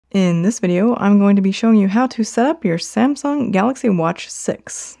In this video, I'm going to be showing you how to set up your Samsung Galaxy Watch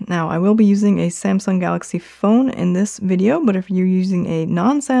 6. Now, I will be using a Samsung Galaxy phone in this video, but if you're using a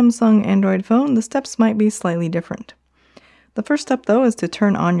non-Samsung Android phone, the steps might be slightly different. The first step, though, is to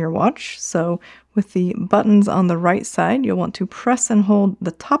turn on your watch. So with the buttons on the right side, you'll want to press and hold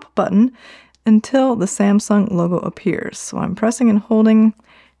the top button until the Samsung logo appears. So I'm pressing and holding,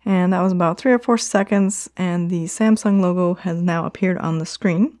 and that was about 3 or 4 seconds, and the Samsung logo has now appeared on the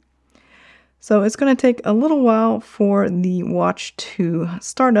screen. So it's going to take a little while for the watch to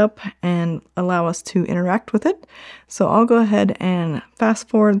start up and allow us to interact with it. So I'll go ahead and fast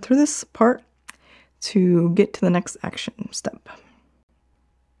forward through this part to get to the next action step.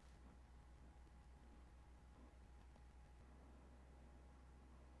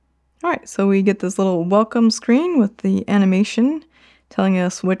 Alright, so we get this little welcome screen with the animation telling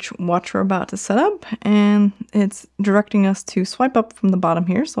us which watch we're about to set up, and it's directing us to swipe up from the bottom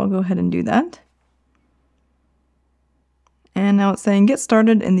here, so I'll go ahead and do that. And now it's saying get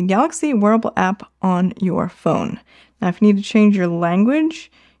started in the Galaxy Wearable app on your phone. Now if you need to change your language,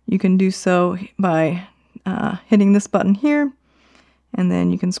 you can do so by hitting this button here, and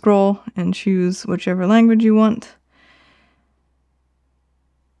then you can scroll and choose whichever language you want.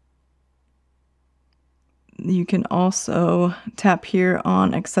 You can also tap here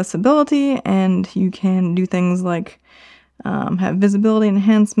on accessibility, and you can do things like have visibility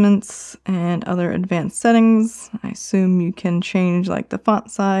enhancements and other advanced settings. I assume you can change like the font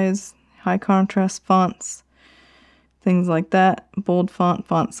size, high contrast fonts, things like that, bold font,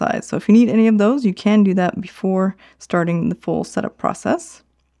 font size. So if you need any of those, you can do that before starting the full setup process.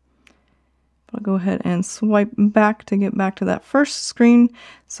 I'll go ahead and swipe back to get back to that first screen.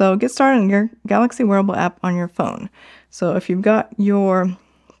 So get started in your Galaxy Wearable app on your phone. So if you've got your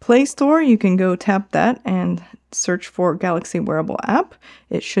Play Store, you can go tap that and search for Galaxy Wearable app.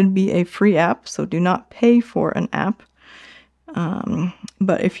 It should be a free app, so do not pay for an app.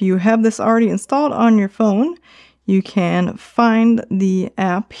 But if you have this already installed on your phone, you can find the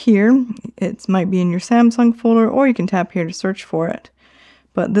app here. It might be in your Samsung folder, or you can tap here to search for it.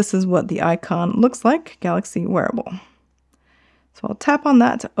 But this is what the icon looks like, Galaxy Wearable. So I'll tap on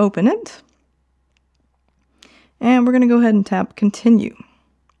that to open it. And we're going to go ahead and tap Continue.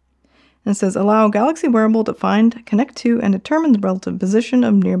 And it says, allow Galaxy Wearable to find, connect to, and determine the relative position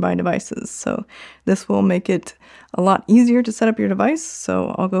of nearby devices. So this will make it a lot easier to set up your device.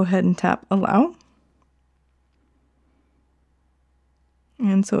 So I'll go ahead and tap Allow.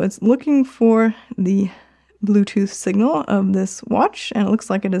 And so it's looking for the Bluetooth signal of this watch, and it looks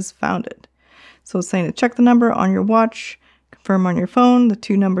like it has found it. So it's saying to check the number on your watch, confirm on your phone. The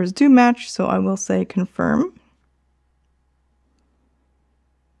two numbers do match, so I will say confirm.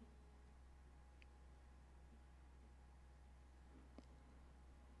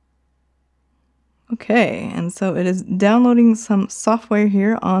 Okay, and so it is downloading some software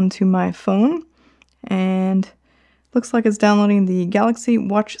here onto my phone, and looks like it's downloading the Galaxy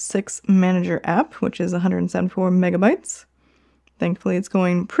Watch 6 Manager app, which is 174 megabytes. Thankfully, it's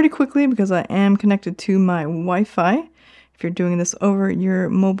going pretty quickly because I am connected to my Wi-Fi. If you're doing this over your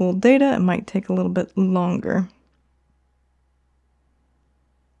mobile data, it might take a little bit longer.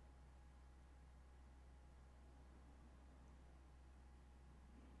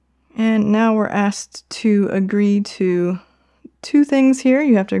 And now we're asked to agree to two things here.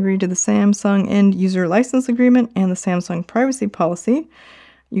 You have to agree to the Samsung End User License Agreement and the Samsung Privacy Policy.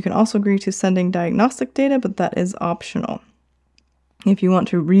 You can also agree to sending diagnostic data, but that is optional. If you want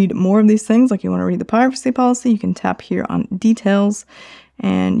to read more of these things, like you want to read the privacy policy, you can tap here on Details,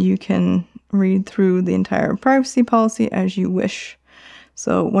 and you can read through the entire privacy policy as you wish.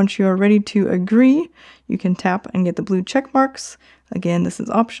 So once you are ready to agree, you can tap and get the blue check marks. Again, this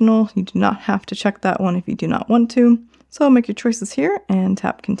is optional. You do not have to check that one if you do not want to. So make your choices here and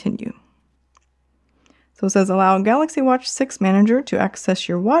tap Continue. So it says allow Galaxy Watch 6 Manager to access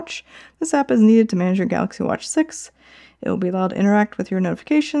your watch. This app is needed to manage your Galaxy Watch 6. It will be allowed to interact with your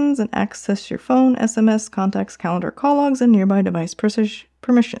notifications and access your phone, SMS, contacts, calendar, call logs, and nearby device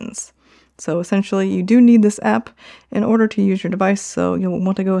permissions. So essentially you do need this app in order to use your device, so you'll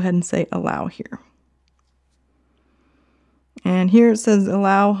want to go ahead and say allow here. And here it says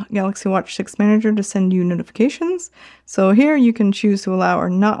allow Galaxy Watch 6 Manager to send you notifications. So here you can choose to allow or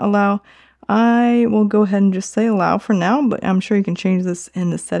not allow. I will go ahead and just say allow for now, but I'm sure you can change this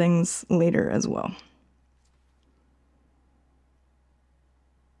in the settings later as well.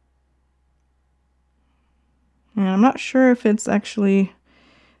 And I'm not sure if it's actually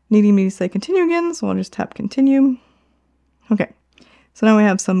needing me to say continue again, so I'll just tap continue. Okay, so now we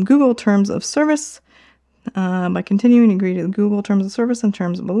have some Google Terms of Service. By continuing, agree to the Google terms of service and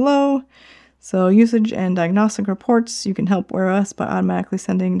terms below. So usage and diagnostic reports, you can help Wear OS by automatically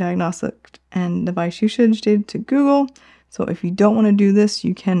sending diagnostic and device usage data to Google. So if you don't want to do this,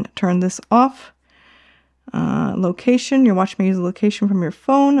 you can turn this off. Location, your watch may use the location from your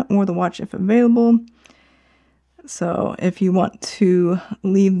phone or the watch if available. So if you want to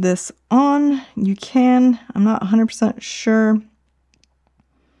leave this on, you can. I'm not 100% sure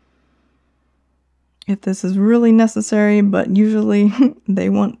if this is really necessary, but usually they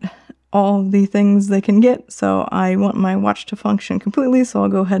want all the things they can get. So I want my watch to function completely, so I'll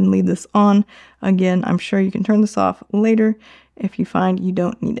go ahead and leave this on. Again, I'm sure you can turn this off later if you find you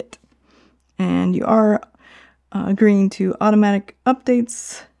don't need it. And you are agreeing to automatic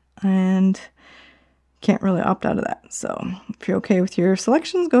updates and can't really opt out of that. So if you're okay with your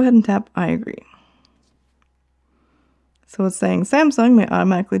selections, go ahead and tap I agree. So it's saying Samsung may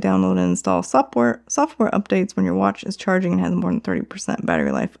automatically download and install software updates when your watch is charging and has more than 30%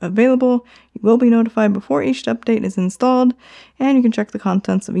 battery life available. You will be notified before each update is installed, and you can check the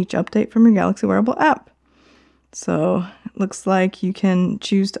contents of each update from your Galaxy Wearable app. So it looks like you can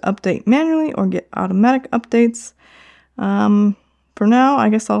choose to update manually or get automatic updates. For now, I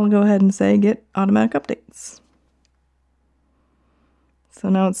guess I'll go ahead and say get automatic updates. So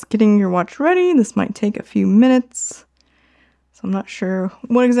now it's getting your watch ready. This might take a few minutes. So I'm not sure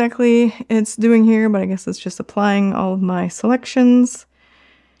what exactly it's doing here, but I guess it's just applying all of my selections.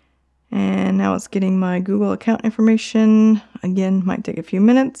 And now it's getting my Google account information. Again, might take a few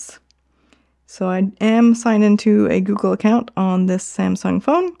minutes. So I am signed into a Google account on this Samsung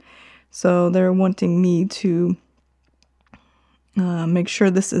phone. So they're wanting me to make sure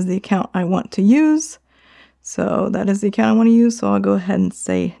this is the account I want to use. So that is the account I want to use. So I'll go ahead and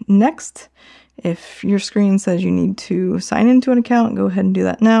say next. If your screen says you need to sign into an account, go ahead and do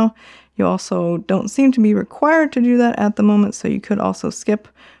that now. You also don't seem to be required to do that at the moment, so you could also skip,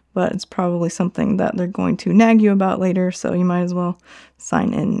 but it's probably something that they're going to nag you about later, so you might as well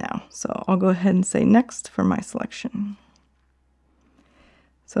sign in now. So I'll go ahead and say next for my selection.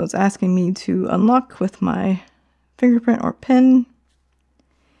 So it's asking me to unlock with my fingerprint or PIN.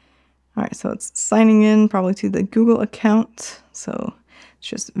 All right, so it's signing in probably to the Google account. So it's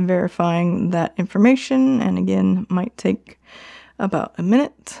just verifying that information, and again, might take about a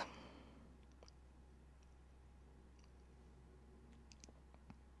minute.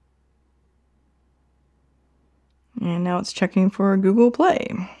 And now it's checking for Google Play.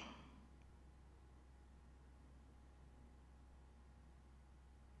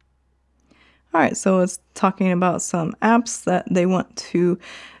 All right, so it's talking about some apps that they want to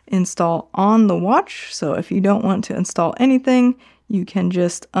install on the watch. So if you don't want to install anything, you can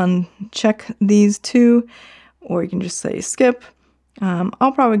just uncheck these two, or you can just say skip.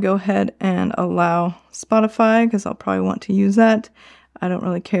 I'll probably go ahead and allow Spotify because I'll probably want to use that. I don't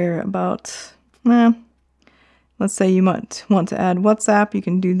really care about, let's say you might want to add WhatsApp, you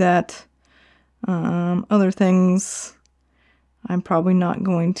can do that. Other things I'm probably not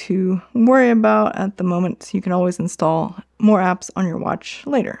going to worry about at the moment. You can always install more apps on your watch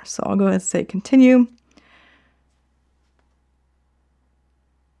later. So I'll go ahead and say continue.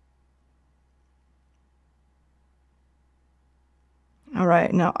 All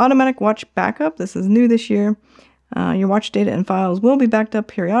right, now automatic watch backup. This is new this year. Your watch data and files will be backed up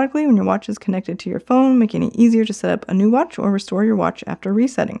periodically when your watch is connected to your phone, making it easier to set up a new watch or restore your watch after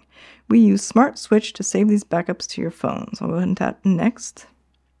resetting. We use Smart Switch to save these backups to your phone. So I'll go ahead and tap next.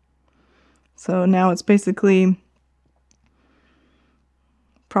 So now it's basically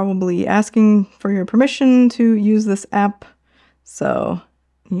probably asking for your permission to use this app. So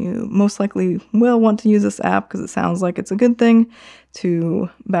you most likely will want to use this app because it sounds like it's a good thing to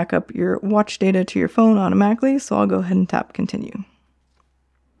back up your watch data to your phone automatically. So I'll go ahead and tap continue.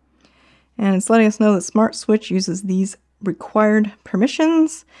 And it's letting us know that Smart Switch uses these required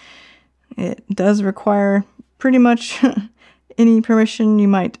permissions. It does require pretty much any permission you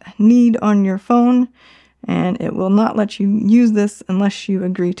might need on your phone, and it will not let you use this unless you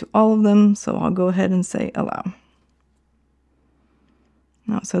agree to all of them. So I'll go ahead and say allow.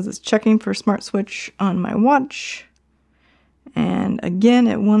 Now it says it's checking for Smart Switch on my watch. And again,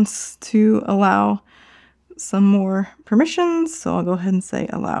 it wants to allow some more permissions. So I'll go ahead and say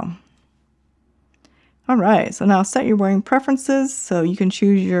allow. All right, so now set your wearing preferences. So you can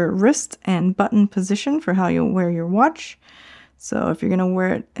choose your wrist and button position for how you'll wear your watch. So if you're going to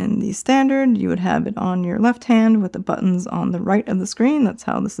wear it in the standard, you would have it on your left hand with the buttons on the right of the screen. That's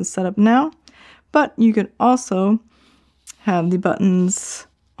how this is set up now. But you could also have the buttons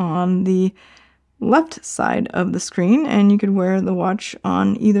on the left side of the screen, and you could wear the watch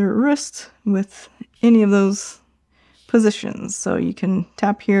on either wrist with any of those positions. So you can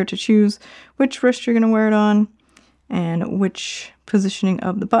tap here to choose which wrist you're going to wear it on and which positioning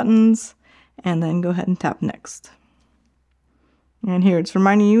of the buttons, and then go ahead and tap next. And here it's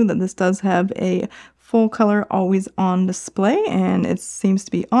reminding you that this does have a full color always on display, and it seems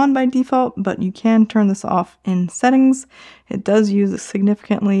to be on by default, but you can turn this off in settings. It does use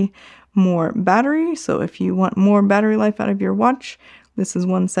significantly more battery, so if you want more battery life out of your watch, this is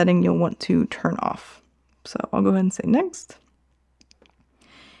one setting you'll want to turn off. So I'll go ahead and say next.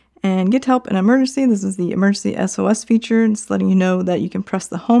 And get help in emergency. This is the emergency SOS feature. It's letting you know that you can press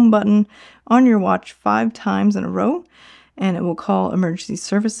the home button on your watch 5 times in a row, and it will call emergency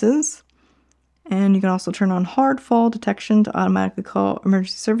services. And you can also turn on hard fall detection to automatically call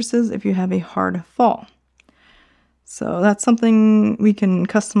emergency services if you have a hard fall. So that's something we can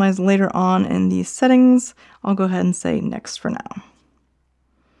customize later on in these settings. I'll go ahead and say next for now.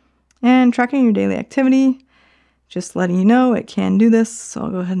 And tracking your daily activity, just letting you know it can do this, so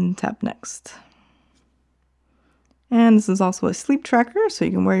I'll go ahead and tap next. And this is also a sleep tracker, so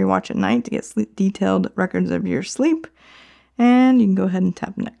you can wear your watch at night to get detailed records of your sleep. And you can go ahead and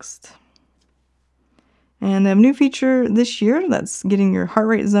tap next. And they have a new feature this year that's getting your heart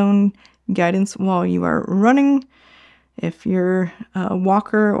rate zone guidance while you are running. If you're a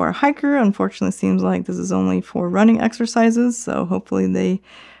walker or a hiker, unfortunately it seems like this is only for running exercises, so hopefully they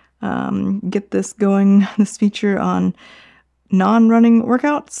get this going, this feature on non-running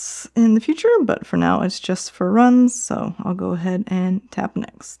workouts in the future, but for now it's just for runs, so I'll go ahead and tap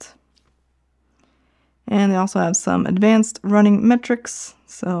next. And they also have some advanced running metrics,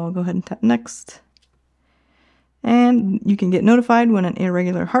 so I'll go ahead and tap next. And you can get notified when an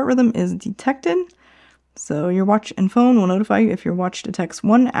irregular heart rhythm is detected. So your watch and phone will notify you if your watch detects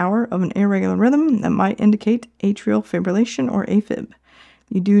 1 hour of an irregular rhythm that might indicate atrial fibrillation or AFib.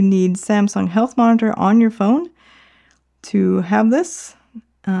 You do need Samsung Health Monitor on your phone to have this,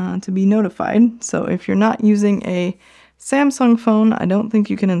 to be notified. So if you're not using a Samsung phone, I don't think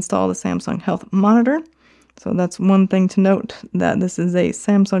you can install the Samsung Health Monitor. So that's one thing to note, that this is a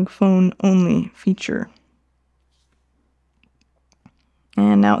Samsung phone only feature.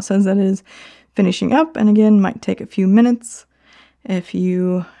 And now it says that it is finishing up, and again, might take a few minutes. If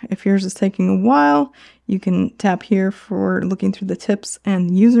yours is taking a while, you can tap here for looking through the tips and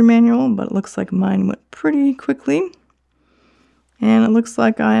the user manual, but it looks like mine went pretty quickly. And it looks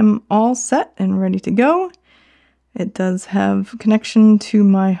like I'm all set and ready to go. It does have connection to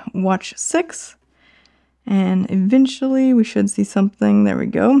my Watch 6, and eventually we should see something. There we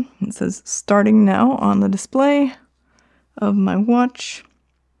go. It says starting now on the display of my watch.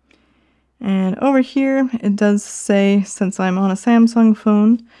 And over here it does say, since I'm on a Samsung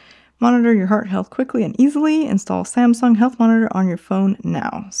phone, monitor your heart health quickly and easily. Install Samsung Health Monitor on your phone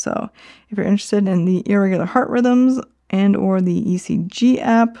now. So if you're interested in the irregular heart rhythms and or the ECG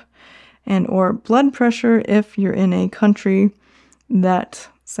app and or blood pressure, if you're in a country that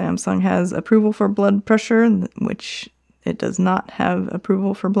Samsung has approval for blood pressure, which it does not have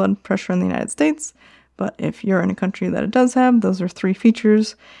approval for blood pressure in the United States, but if you're in a country that it does have, those are 3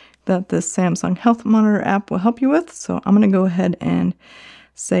 features that this Samsung Health Monitor app will help you with. So I'm going to go ahead and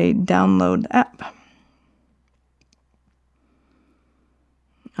say download the app.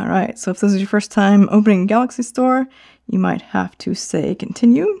 All right, so if this is your first time opening Galaxy Store, you might have to say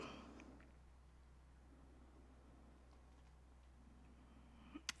continue.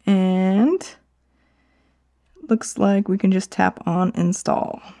 And looks like we can just tap on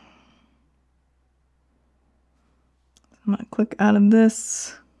install. I'm going to click out of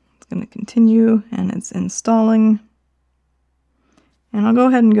this. It's going to continue, and it's installing. And I'll go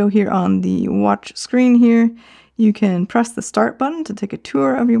ahead and go here on the watch screen here. You can press the start button to take a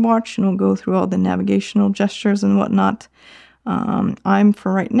tour of your watch, and we'll go through all the navigational gestures and whatnot. I'm,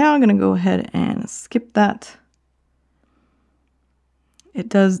 for right now, going to go ahead and skip that. It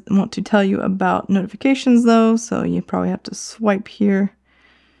does want to tell you about notifications though, so you probably have to swipe here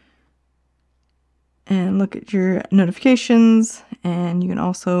and look at your notifications, and you can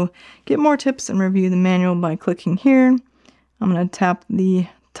also get more tips and review the manual by clicking here. I'm going to tap the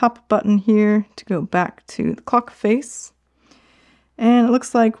top button here to go back to the clock face, and it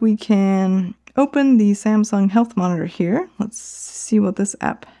looks like we can open the Samsung Health Monitor here. Let's see what this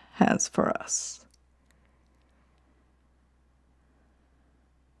app has for us.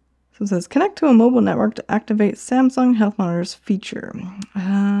 So it says connect to a mobile network to activate Samsung Health Monitor's feature.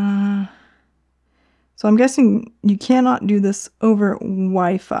 So I'm guessing you cannot do this over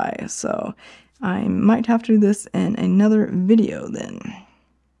Wi-Fi, so I might have to do this in another video then.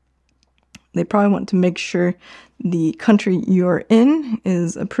 They probably want to make sure the country you're in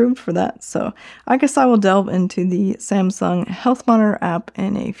is approved for that. So I guess I will delve into the Samsung Health Monitor app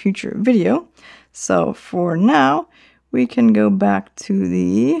in a future video. So for now, we can go back to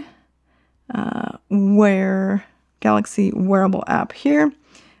the Galaxy Wearable app here.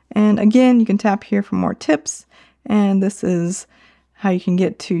 And again, you can tap here for more tips. And this is how you can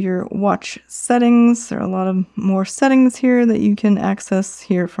get to your watch settings. There are a lot of more settings here that you can access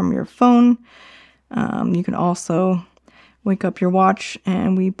here from your phone. You can also wake up your watch,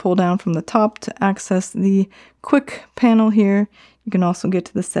 and we pull down from the top to access the quick panel here. You can also get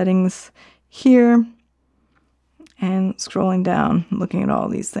to the settings here and scrolling down, looking at all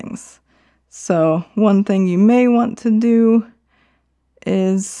these things. So one thing you may want to do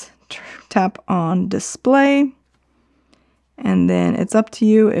is tap on display, and then it's up to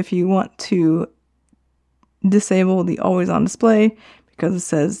you if you want to disable the always on display, because it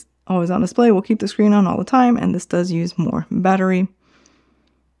says always on display will keep the screen on all the time, and this does use more battery.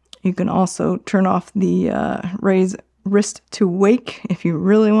 You can also turn off the raise wrist to wake if you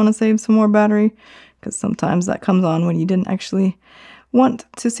really want to save some more battery, because sometimes that comes on when you didn't actually want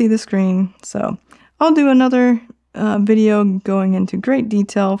to see the screen. So I'll do another video going into great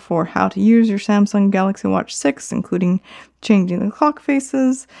detail for how to use your Samsung Galaxy Watch 6, including changing the clock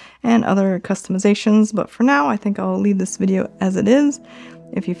faces and other customizations. But for now, I think I'll leave this video as it is.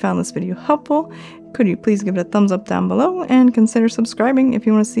 If you found this video helpful, could you please give it a thumbs up down below and consider subscribing if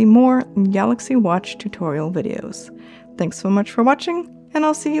you want to see more Galaxy Watch tutorial videos. Thanks so much for watching, and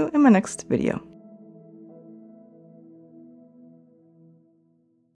I'll see you in my next video.